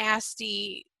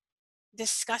 nasty,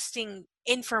 disgusting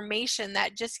information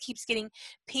that just keeps getting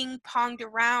ping-ponged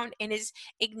around and is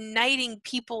igniting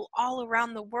people all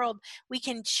around the world. We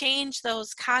can change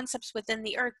those concepts within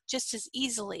the earth just as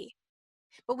easily.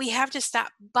 But we have to stop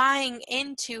buying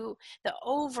into the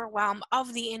overwhelm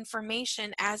of the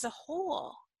information as a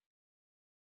whole.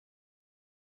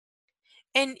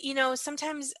 And,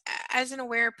 sometimes as an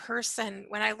aware person,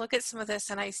 when I look at some of this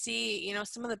and I see,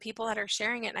 some of the people that are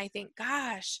sharing it, and I think,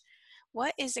 gosh,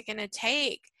 what is it going to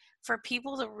take for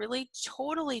people to really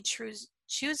totally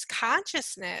choose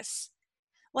consciousness?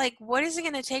 Like, what is it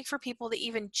going to take for people to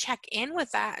even check in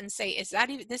with that and say, is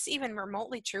this even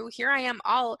remotely true? Here I am,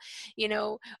 all,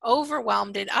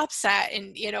 overwhelmed and upset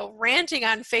and, ranting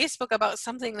on Facebook about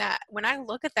something that, when I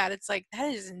look at that, it's like,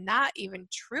 that is not even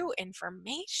true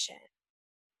information.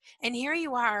 And here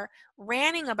you are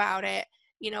ranting about it,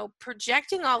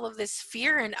 projecting all of this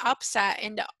fear and upset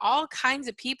into all kinds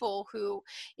of people who,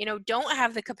 don't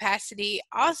have the capacity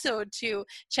also to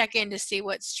check in to see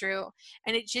what's true.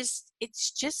 And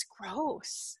it's just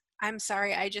gross. I'm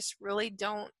sorry, I just really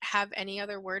don't have any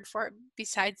other word for it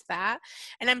besides that.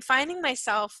 And I'm finding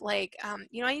myself like,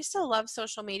 I used to love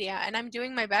social media, and I'm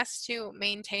doing my best to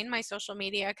maintain my social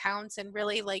media accounts. And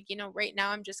really, like, right now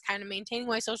I'm just kind of maintaining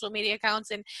my social media accounts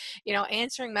and,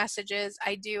 answering messages.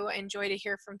 I do enjoy to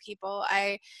hear from people.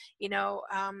 You know,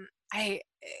 I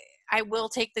I will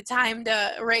take the time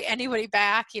to write anybody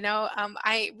back.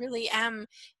 I really am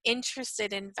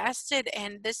interested, invested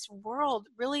in this world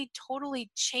really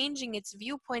totally changing its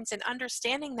viewpoints and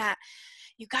understanding that,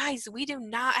 you guys, we do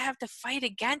not have to fight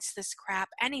against this crap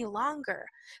any longer.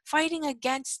 Fighting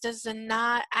against does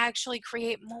not actually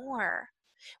create more.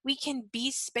 We can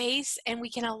be space, and we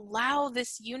can allow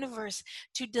this universe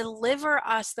to deliver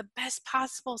us the best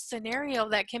possible scenario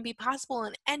that can be possible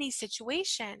in any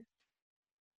situation.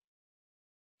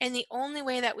 And the only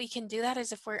way that we can do that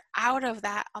is if we're out of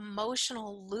that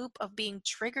emotional loop of being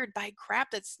triggered by crap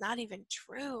that's not even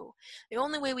true. The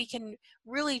only way we can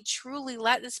really truly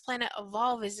let this planet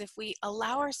evolve is if we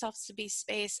allow ourselves to be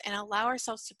space and allow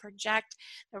ourselves to project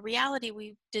the reality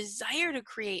we desire to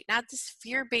create, not this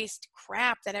fear-based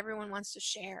crap that everyone wants to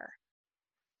share.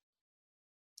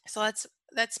 So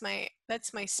that's my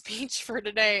speech for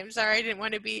today. I'm sorry, I didn't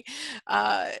want to be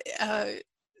uh, uh,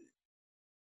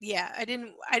 yeah, I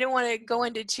don't want to go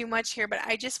into too much here, but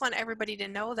I just want everybody to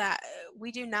know that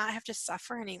we do not have to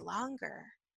suffer any longer.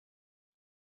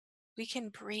 We can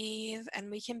breathe and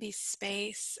we can be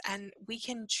space and we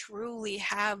can truly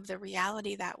have the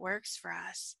reality that works for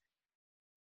us.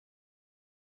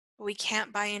 We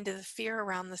can't buy into the fear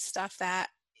around the stuff that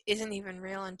isn't even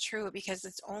real and true, because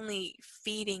it's only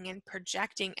feeding and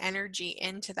projecting energy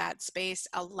into that space,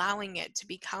 allowing it to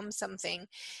become something.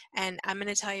 And I'm going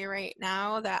to tell you right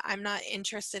now that I'm not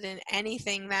interested in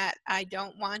anything that I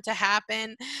don't want to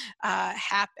happen.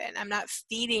 I'm not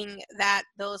feeding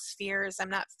those fears. I'm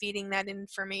not feeding that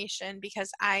information, because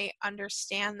I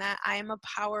understand that I am a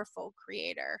powerful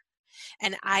creator.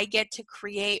 And I get to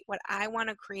create what I want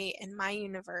to create in my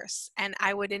universe. And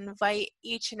I would invite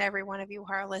each and every one of you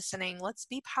who are listening, let's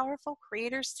be powerful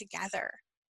creators together.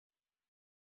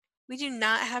 We do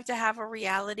not have to have a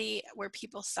reality where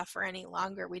people suffer any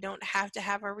longer. We don't have to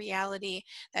have a reality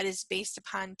that is based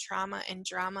upon trauma and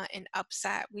drama and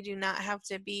upset. We do not have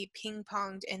to be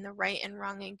ping-ponged in the right and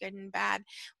wrong and good and bad.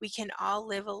 We can all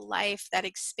live a life that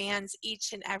expands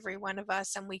each and every one of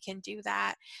us, and we can do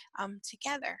that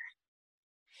together.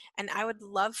 And I would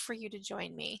love for you to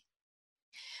join me.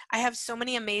 I have so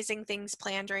many amazing things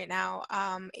planned right now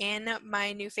in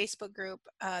my new Facebook group,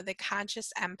 The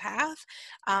Conscious Empath.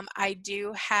 I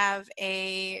do have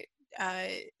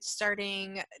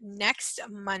starting next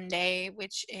Monday,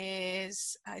 which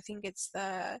is, I think it's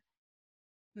the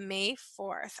May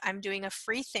 4th, I'm doing a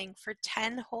free thing for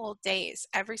 10 whole days.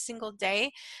 Every single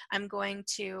day, I'm going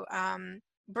to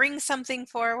bring something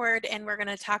forward, and we're going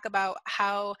to talk about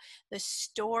how the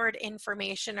stored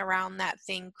information around that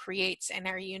thing creates in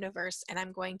our universe. And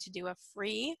I'm going to do a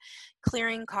free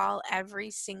clearing call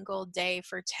every single day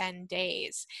for 10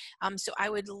 days. So I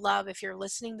would love, if you're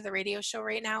listening to the radio show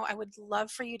right now, I would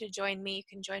love for you to join me. You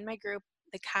can join my group,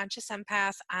 The Conscious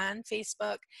Empath, on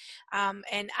Facebook.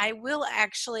 And I will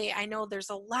actually, I know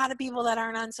there's a lot of people that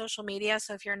aren't on social media.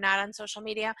 So if you're not on social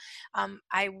media,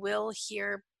 I will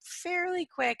here fairly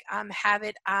quick have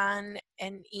it on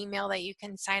an email that you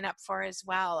can sign up for as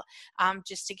well,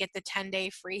 just to get the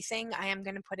 10-day free thing. I am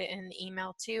going to put it in an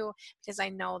email too, because I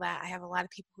know that I have a lot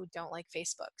of people who don't like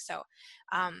Facebook. So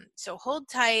so hold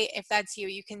tight. If that's you,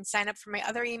 you can sign up for my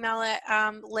other email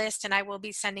list, and I will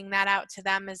be sending that out to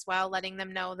them as well, letting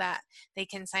them know that they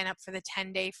can sign up for the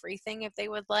 10-day free thing if they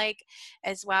would like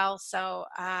as well. So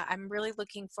I'm really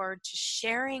looking forward to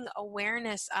sharing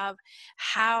awareness of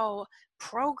how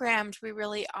programmed we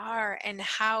really are, and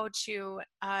how to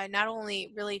not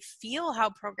only really feel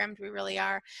how programmed we really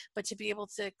are, but to be able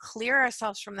to clear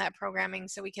ourselves from that programming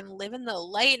so we can live in the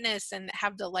lightness and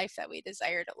have the life that we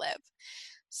desire to live.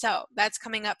 So that's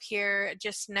coming up here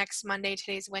just next Monday.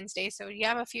 Today's Wednesday, so you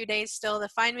have a few days still to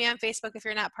find me on Facebook if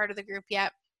you're not part of the group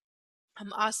yet.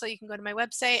 Also, you can go to my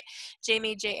website,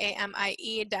 Jamie,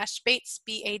 Jamie-Bates,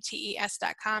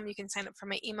 Bates.com. You can sign up for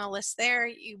my email list there.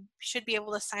 You should be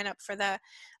able to sign up for the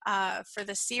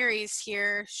series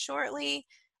here shortly.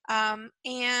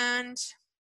 And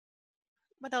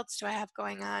what else do I have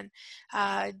going on?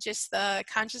 Just the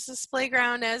Consciousness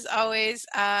Playground, as always.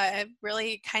 I'm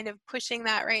really kind of pushing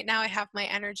that right now. I have my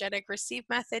energetic receive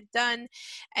method done,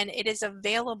 and it is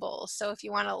available. So if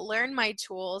you want to learn my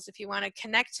tools, if you want to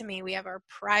connect to me, we have our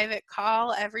private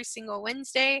call every single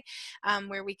Wednesday,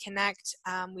 where we connect.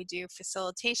 We do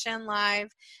facilitation live,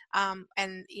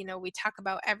 and we talk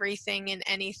about everything and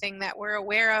anything that we're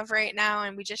aware of right now,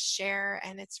 and we just share,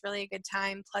 and it's really a good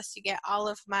time. Plus, you get all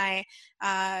of my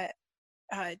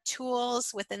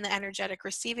tools within the energetic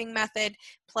receiving method,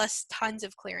 plus tons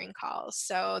of clearing calls.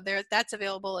 So that's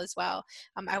available as well.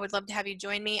 I would love to have you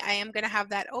join me. I am going to have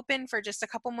that open for just a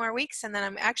couple more weeks, and then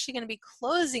I'm actually going to be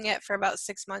closing it for about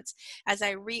 6 months as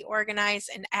I reorganize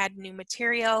and add new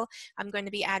material. I'm going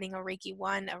to be adding a Reiki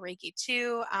 1, a Reiki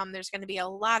 2. There's going to be a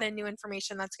lot of new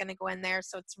information that's going to go in there.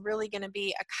 So it's really going to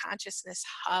be a consciousness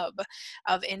hub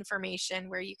of information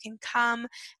where you can come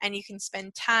and you can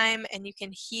spend time and you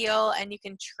can heal and you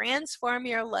can transform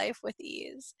your life with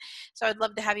ease. So I'd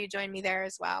love to have you join me there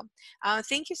as well.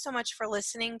 Thank you so much for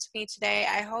listening to me today.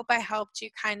 I hope I helped you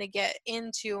kind of get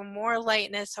into more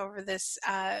lightness over this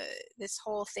this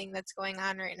whole thing that's going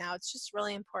on right now. It's just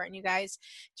really important, you guys,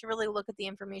 to really look at the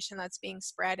information that's being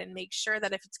spread and make sure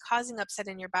that if it's causing upset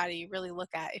in your body, you really look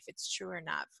at if it's true or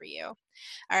not for you.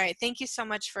 All right, thank you so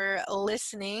much for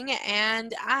listening,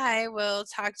 and I will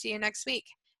talk to you next week.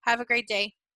 Have a great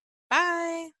day.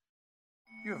 Bye.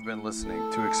 You have been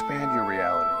listening to Expand Your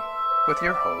Reality with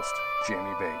your host,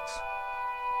 Jamie Bates.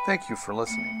 Thank you for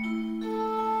listening.